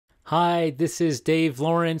Hi, this is Dave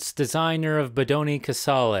Lawrence, designer of Bodoni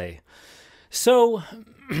Casale. So,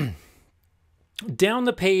 down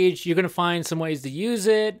the page, you're going to find some ways to use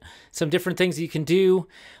it, some different things you can do.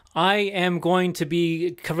 I am going to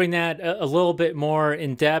be covering that a little bit more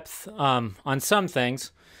in depth on some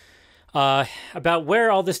things, about where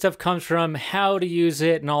all this stuff comes from, how to use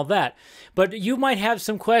it, and all that. But you might have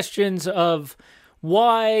some questions of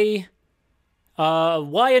why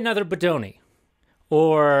another Bodoni?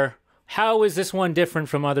 Or how is this one different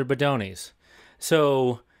from other Bodonis?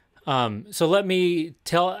 So let me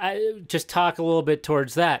just talk a little bit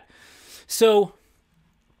towards that. So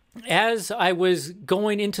as I was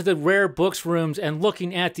going into the rare books rooms and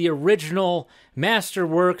looking at the original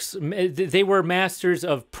masterworks, they were masters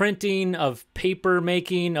of printing, of paper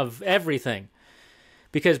making, of everything.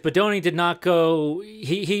 Because Bodoni did not go,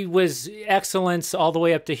 he was excellence all the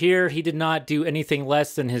way up to here. He did not do anything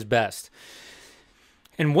less than his best.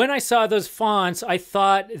 And when I saw those fonts, I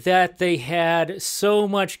thought that they had so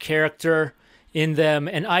much character in them,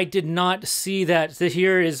 and I did not see that. So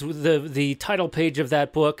here is the title page of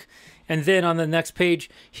that book, and then on the next page,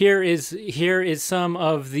 here is some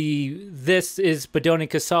of this is Bodoni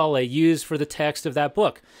Casale used for the text of that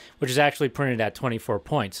book, which is actually printed at 24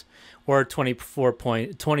 points, or 20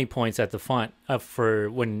 points at the font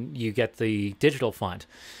for when you get the digital font.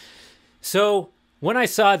 So when I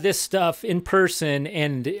saw this stuff in person,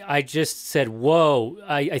 and I just said, whoa,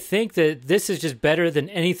 I think that this is just better than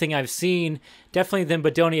anything I've seen, definitely than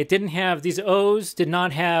Bodoni. It didn't have, these O's did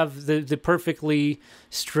not have the perfectly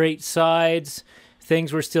straight sides.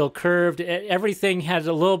 Things were still curved. Everything had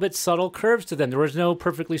a little bit subtle curves to them. There was no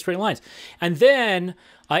perfectly straight lines. And then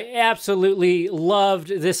I absolutely loved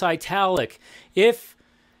this italic. If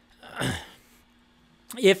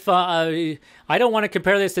I don't want to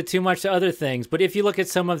compare this to too much to other things, but if you look at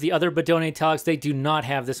some of the other Bodoni italics, they do not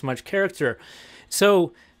have this much character.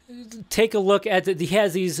 So take a look at he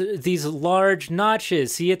has these large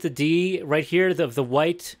notches. See at the D right here, the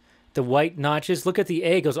white notches. Look at the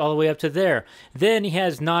A, goes all the way up to there. Then he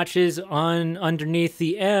has notches underneath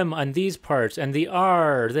the M on these parts, and the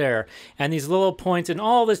R there, and these little points, and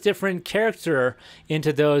all this different character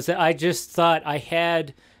into those that I just thought I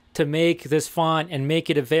had to make this font and make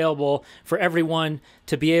it available for everyone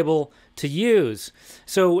to be able to use.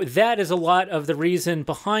 So that is a lot of the reason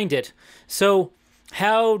behind it. So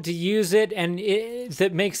how to use it and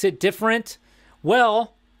that makes it different?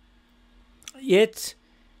 Well, this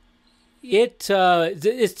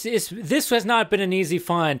has not been an easy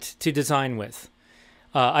font to design with.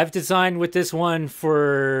 I've designed with this one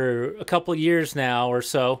for a couple years now or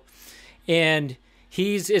so, and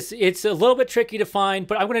it's a little bit tricky to find,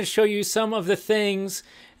 but I'm going to show you some of the things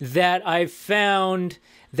that I've found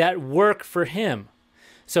that work for him.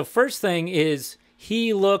 So first thing is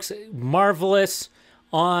he looks marvelous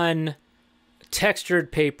on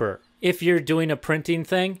textured paper. If you're doing a printing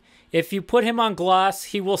thing, if you put him on gloss,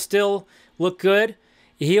 he will still look good.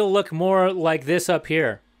 He'll look more like this up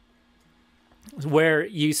here, where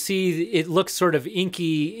you see it looks sort of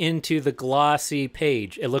inky into the glossy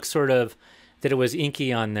page. It looks sort of that it was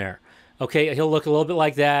inky on there. Okay, he'll look a little bit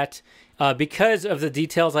like that. Because of the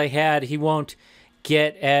details I had, he won't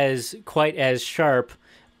get quite as sharp,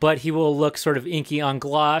 but he will look sort of inky on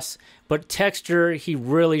gloss. But texture, he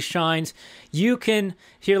really shines. You can,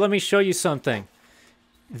 here, let me show you something.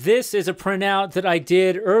 This is a printout that I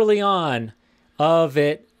did early on of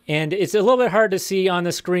it, and it's a little bit hard to see on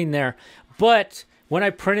the screen there, but when I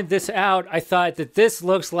printed this out, I thought that this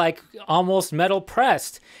looks like almost metal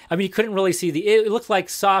pressed. I mean, you couldn't really see it looks like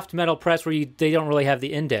soft metal press where they don't really have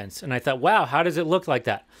the indents. And I thought, wow, how does it look like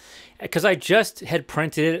that? Because I just had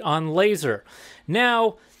printed it on laser.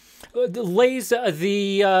 Now,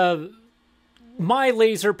 my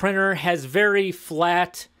laser printer has very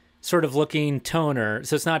flat sort of looking toner,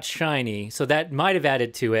 so it's not shiny, so that might have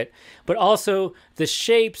added to it. But also, the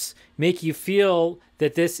shapes make you feel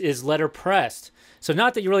that this is letter pressed. So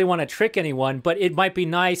not that you really want to trick anyone, but it might be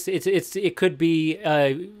nice. It could be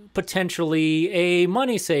potentially a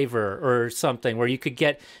money saver or something where you could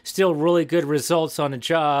get still really good results on a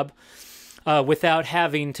job without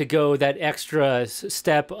having to go that extra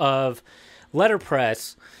step of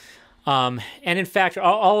letterpress. And in fact,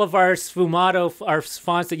 all of our sfumato, our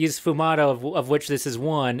fonts that use sfumato, of which this is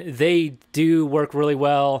one, they do work really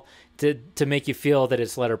well to make you feel that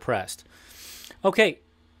it's letterpressed. Okay,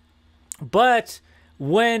 but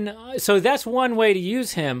so that's one way to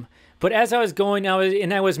use him. But as I was going,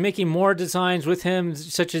 I was making more designs with him,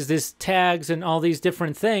 such as this tags and all these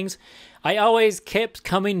different things. I always kept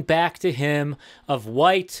coming back to him of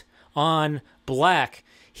white on black.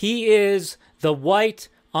 He is the white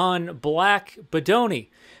on black Bodoni,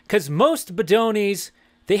 because most Bodonis,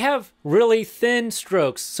 they have really thin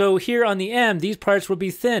strokes. So here on the M, these parts will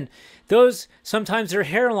be thin. Those, sometimes they're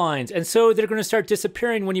hairlines, and so they're going to start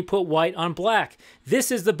disappearing when you put white on black.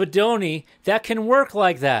 This is the Bodoni that can work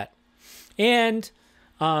like that. And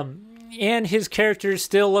his characters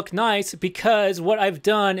still look nice, because what I've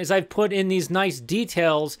done is I've put in these nice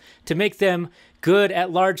details to make them good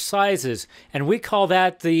at large sizes, and we call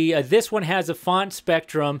that the this one has a font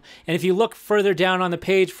spectrum, and if you look further down on the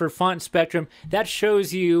page for font spectrum, that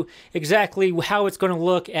shows you exactly how it's going to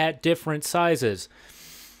look at different sizes.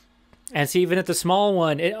 And see, even at the small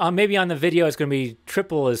one, maybe on the video it's going to be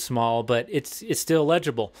triple as small, but it's still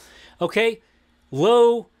legible. Okay,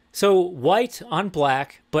 so white on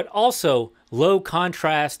black, but also low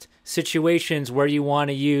contrast situations where you want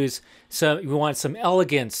to use some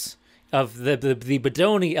elegance of the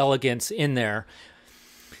Bodoni elegance in there.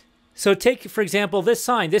 So take, for example, this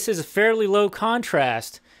sign. This is a fairly low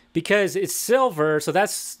contrast because it's silver, so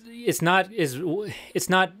it's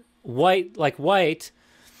not white like white.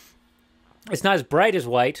 It's not as bright as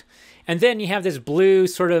white. And then you have this blue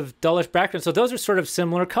sort of dullish background. So those are sort of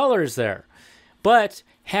similar colors there. But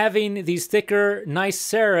having these thicker, nice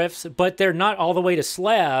serifs, but they're not all the way to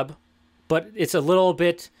slab, but it's a little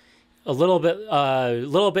bit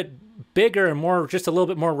bigger and more, just a little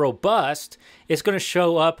bit more robust, it's going to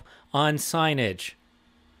show up on signage.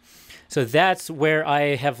 So that's where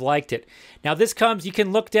I have liked it. Now this comes, you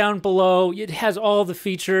can look down below. It has all the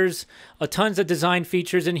features, tons of design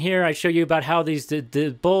features in here. I show you about how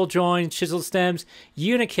the bowl joints, chisel stems,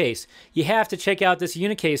 unicase. You have to check out this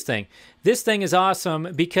unicase thing. This thing is awesome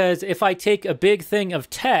because if I take a big thing of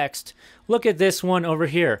text, look at this one over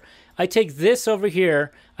here. I take this over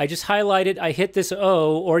here, I just highlight it, I hit this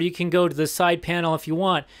O, or you can go to the side panel if you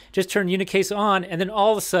want. Just turn unicase on, and then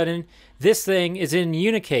all of a sudden, this thing is in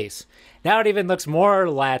unicase. Now it even looks more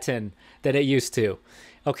Latin than it used to.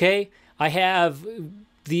 Okay, I have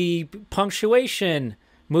the punctuation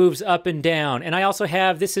moves up and down, and I also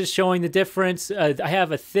have, this is showing the difference. I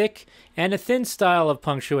have a thick and a thin style of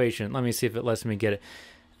punctuation. Let me see if it lets me get it.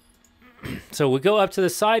 So we go up to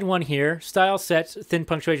the side one here, style sets, thin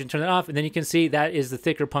punctuation, turn it off, and then you can see that is the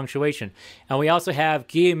thicker punctuation. And we also have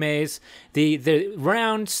guillemets. The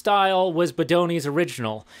round style was Bodoni's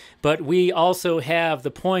original, but we also have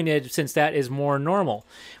the pointed since that is more normal.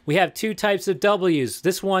 We have two types of W's.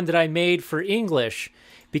 This one that I made for English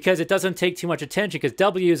because it doesn't take too much attention because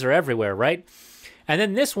W's are everywhere, right? And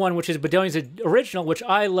then this one, which is Bodoni's original, which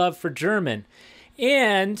I love for German.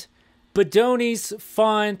 And Bodoni's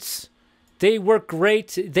fonts, they work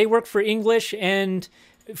great. They work for English and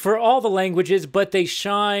for all the languages, but they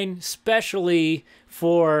shine specially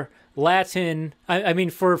for Latin, I mean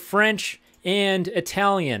for French and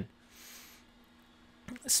Italian.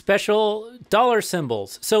 Special dollar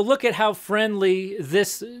symbols. So look at how friendly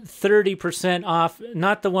this 30% off,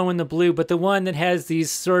 not the one in the blue, but the one that has these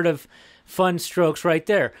sort of fun strokes right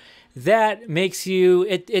there. That makes you,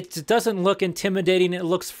 it doesn't look intimidating, it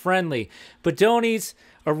looks friendly. Bodoni's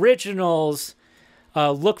originals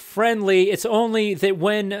look friendly. It's only that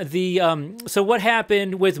when the so what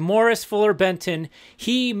happened with Morris Fuller Benton,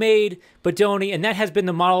 he made Bodoni, and that has been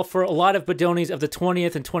the model for a lot of Bodonis of the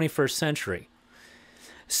 20th and 21st century.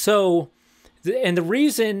 So, and the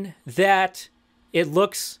reason that it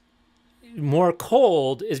looks more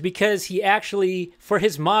cold is because he actually, for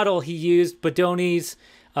his model, he used Bodoni's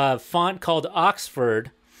font called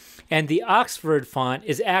Oxford, and the Oxford font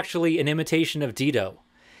is actually an imitation of Dido.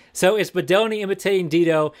 So it's Bodoni imitating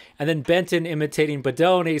Dido, and then Benton imitating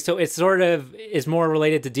Bodoni. So it sort of is more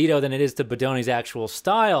related to Dido than it is to Bodoni's actual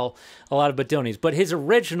style, a lot of Bodoni's. But his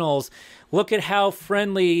originals, look at how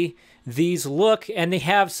friendly these look, and they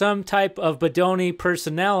have some type of Bodoni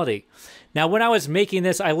personality. Now, when I was making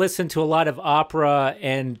this, I listened to a lot of opera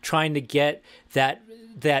and trying to get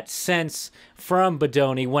that sense from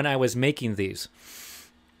Bodoni when I was making these.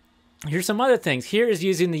 Here's some other things. Here is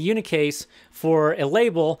using the unicase for a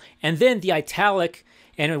label, and then the italic,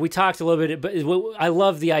 and we talked a little bit, but I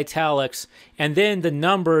love the italics, and then the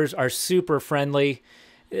numbers are super friendly.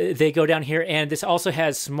 They go down here, and this also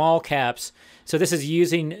has small caps. So this is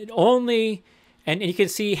using only, and you can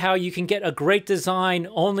see how you can get a great design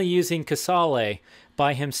only using Casale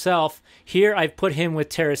by himself. Here I've put him with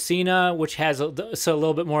Terracina, which has a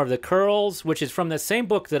little bit more of the curls, which is from the same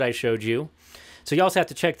book that I showed you. So you also have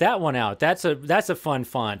to check that one out. That's a fun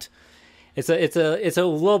font. It's a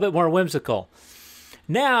little bit more whimsical.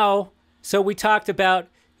 Now, so we talked about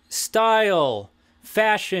style,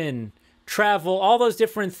 fashion, travel, all those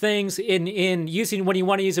different things in using when you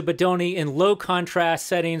want to use a Bodoni in low contrast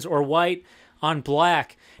settings or white on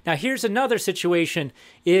black. Now here's another situation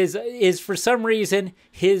is for some reason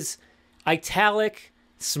his italic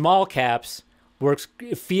small caps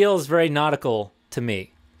feels very nautical to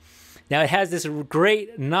me. Now it has this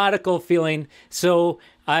great nautical feeling, so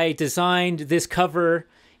I designed this cover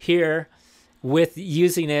here with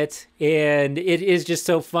using it, and it is just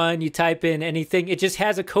so fun. You type in anything, it just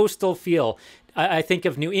has a coastal feel. I think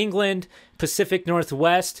of New England, Pacific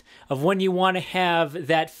Northwest, of when you want to have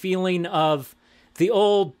that feeling of the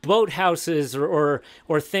old boathouses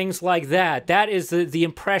or things like that. That is the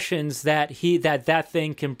impressions that that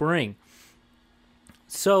thing can bring.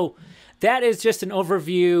 So that is just an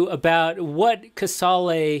overview about what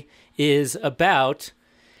Casale is about.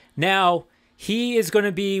 Now, he is going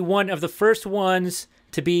to be one of the first ones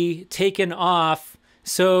to be taken off.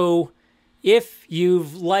 So if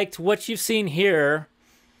you've liked what you've seen here,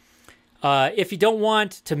 if you don't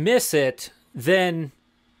want to miss it, then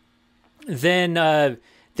gain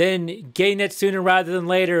it sooner rather than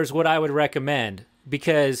later is what I would recommend,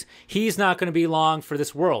 because he's not going to be long for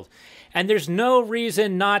this world. And there's no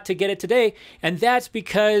reason not to get it today, and that's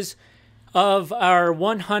because of our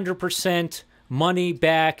 100% money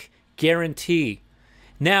back guarantee.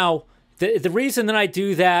 Now, the reason that I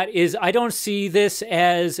do that is I don't see this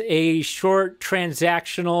as a short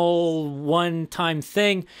transactional one-time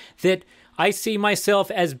thing, that I see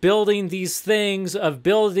myself as building these things,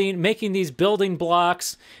 making these building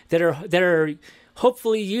blocks that are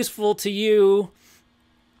hopefully useful to you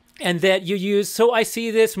and that you use. So I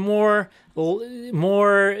see this more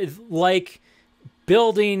like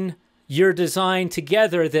building your design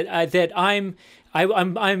together, that I'm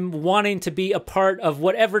wanting to be a part of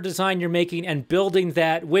whatever design you're making and building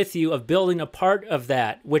that with you, of building a part of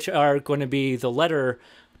that, which are going to be the letter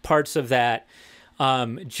parts of that.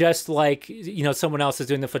 Just like, you know, someone else is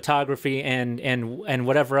doing the photography and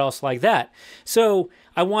whatever else like that. So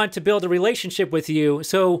I want to build a relationship with you.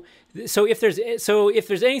 So if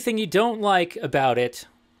there's anything you don't like about it,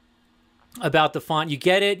 about the font, you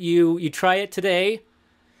get it, you try it today,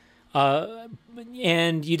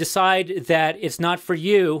 and you decide that it's not for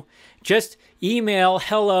you, just email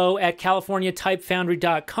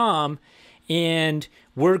hello@californiatypefoundry.com, and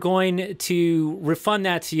we're going to refund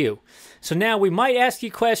that to you. So now we might ask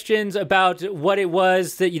you questions about what it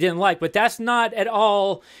was that you didn't like, but that's not at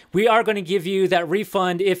all. We are going to give you that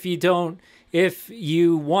refund if you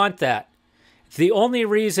want that. The only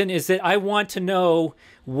reason is that I want to know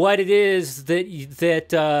what it is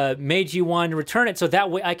that made you want to return it, so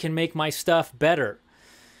that way I can make my stuff better.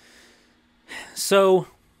 So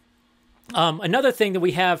another thing that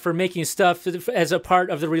we have for making stuff as a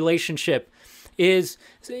part of the relationship is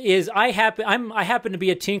I happen to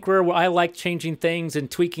be a tinkerer, where I like changing things and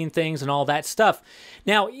tweaking things and all that stuff.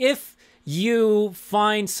 Now, if you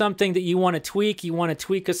find something that you want to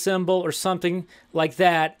tweak a symbol or something like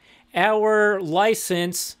that, our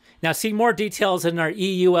license, now see more details in our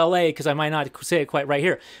EULA, because I might not say it quite right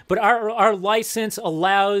here, but our license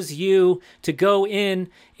allows you to go in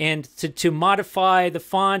and to modify the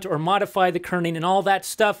font or modify the kerning and all that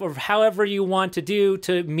stuff, or however you want to do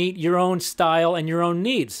to meet your own style and your own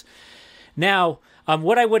needs. Now,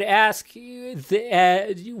 what I would ask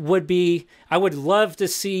would be, I would love to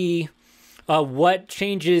see what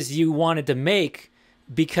changes you wanted to make,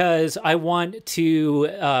 because I want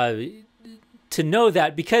to know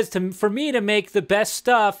that, because for me to make the best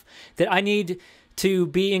stuff, that I need to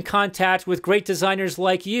be in contact with great designers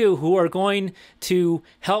like you, who are going to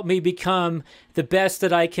help me become the best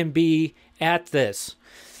that I can be at this.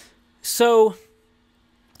 So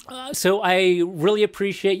I really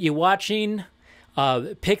appreciate you watching.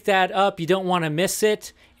 Pick that up. You don't want to miss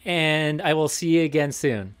it, and I will see you again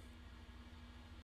soon.